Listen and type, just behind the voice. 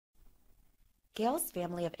Gale's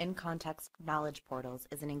family of in-context knowledge portals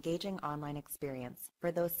is an engaging online experience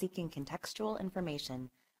for those seeking contextual information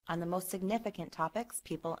on the most significant topics,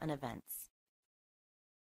 people, and events.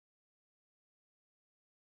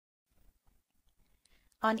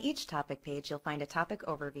 On each topic page, you'll find a topic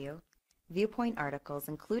overview, viewpoint articles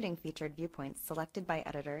including featured viewpoints selected by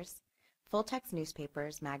editors, full-text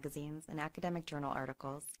newspapers, magazines, and academic journal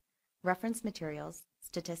articles, reference materials,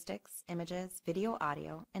 statistics, images, video,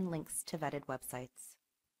 audio, and links to vetted websites.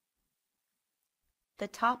 The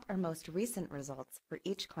top or most recent results for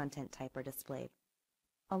each content type are displayed,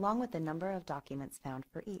 along with the number of documents found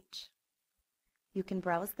for each. You can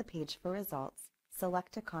browse the page for results,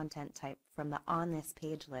 select a content type from the On This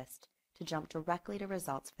Page list to jump directly to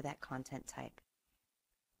results for that content type,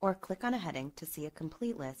 or click on a heading to see a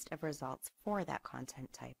complete list of results for that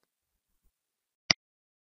content type.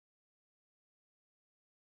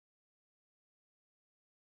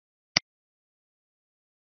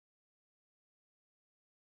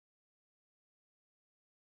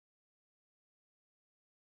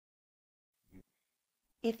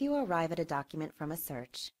 If you arrive at a document from a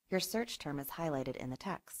search, your search term is highlighted in the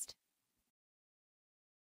text.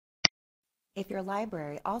 If your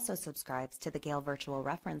library also subscribes to the Gale Virtual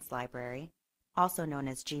Reference Library, also known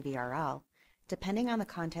as GVRL, depending on the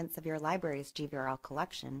contents of your library's GVRL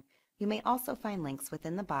collection, you may also find links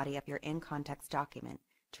within the body of your in-context document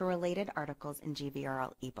to related articles in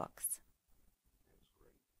GVRL ebooks.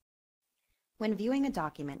 When viewing a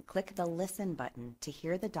document, click the Listen button to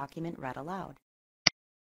hear the document read aloud.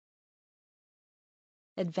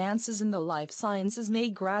 Advances in the life sciences may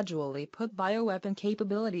gradually put bioweapon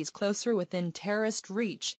capabilities closer within terrorist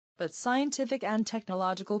reach, but scientific and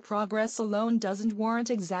technological progress alone doesn't warrant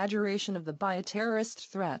exaggeration of the bioterrorist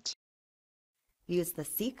threat. Use the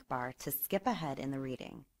Seek bar to skip ahead in the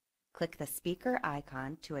reading. Click the speaker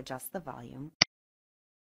icon to adjust the volume.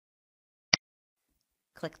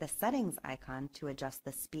 Click the Settings icon to adjust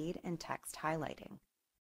the speed and text highlighting.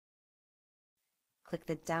 Click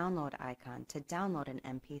the Download icon to download an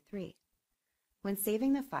MP3. When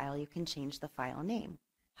saving the file, you can change the file name.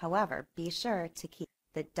 However, be sure to keep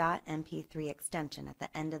the .mp3 extension at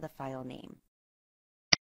the end of the file name.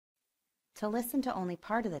 To listen to only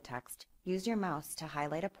part of the text, use your mouse to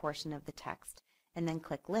highlight a portion of the text and then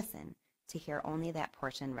click Listen to hear only that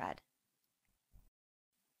portion read.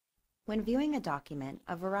 When viewing a document,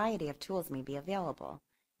 a variety of tools may be available,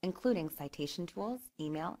 including citation tools,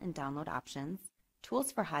 email and download options,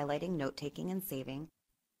 tools for highlighting, note-taking, and saving,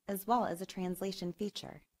 as well as a translation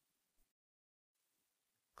feature.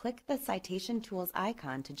 Click the Citation Tools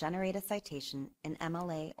icon to generate a citation in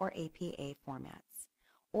MLA or APA formats,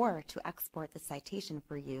 or to export the citation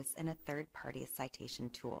for use in a third-party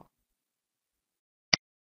citation tool.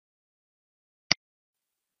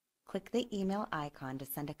 Click the email icon to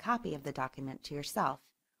send a copy of the document to yourself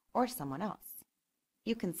or someone else.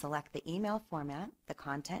 You can select the email format, the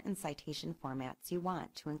content and citation formats you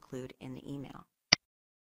want to include in the email.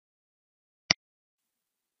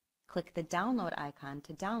 Click the Download icon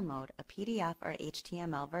to download a PDF or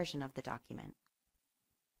HTML version of the document.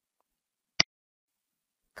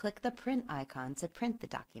 Click the Print icon to print the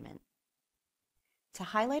document. To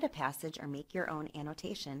highlight a passage or make your own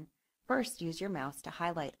annotation, first use your mouse to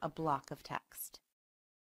highlight a block of text.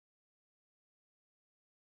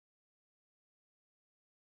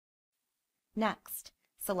 Next,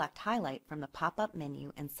 select Highlight from the pop-up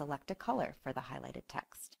menu and select a color for the highlighted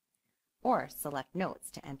text, or select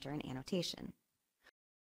Notes to enter an annotation.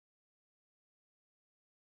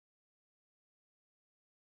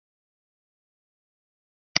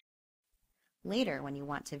 Later, when you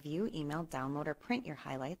want to view, email, download, or print your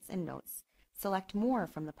highlights and notes, select More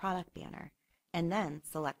from the product banner, and then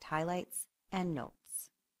select Highlights and Notes.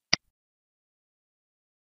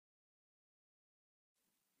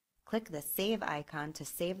 Click the Save icon to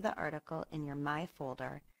save the article in your My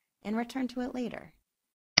folder and return to it later.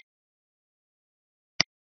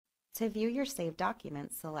 To view your saved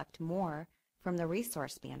document, select More from the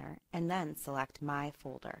Resource banner and then select My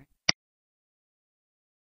folder.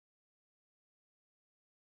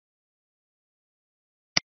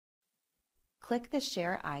 Click the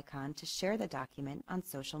Share icon to share the document on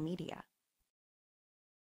social media.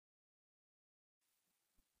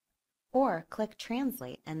 Or click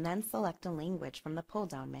Translate and then select a language from the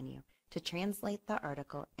pull-down menu to translate the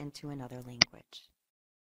article into another language.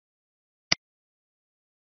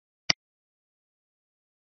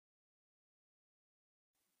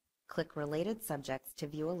 Click Related Subjects to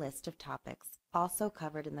view a list of topics also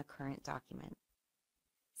covered in the current document.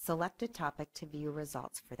 Select a topic to view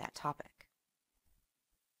results for that topic.